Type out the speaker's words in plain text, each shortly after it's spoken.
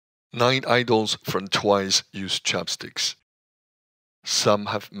9 idols from Twice use chopsticks. Some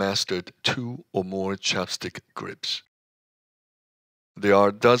have mastered 2 or more chopstick grips. There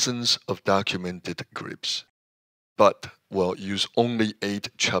are dozens of documented grips, but we'll use only 8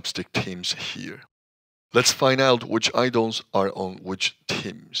 chopstick teams here. Let's find out which idols are on which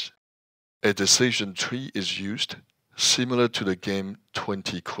teams. A decision tree is used, similar to the game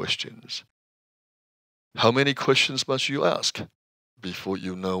 20 questions. How many questions must you ask before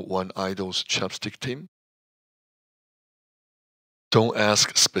you know one idol's chopstick team? Don't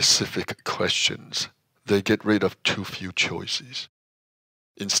ask specific questions. They get rid of too few choices.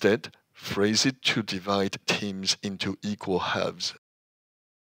 Instead, phrase it to divide teams into equal halves.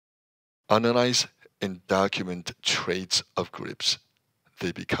 Analyze and document traits of grips.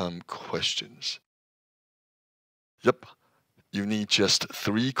 They become questions. Yep, you need just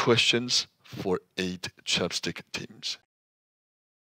 3 questions for 8 chopstick teams.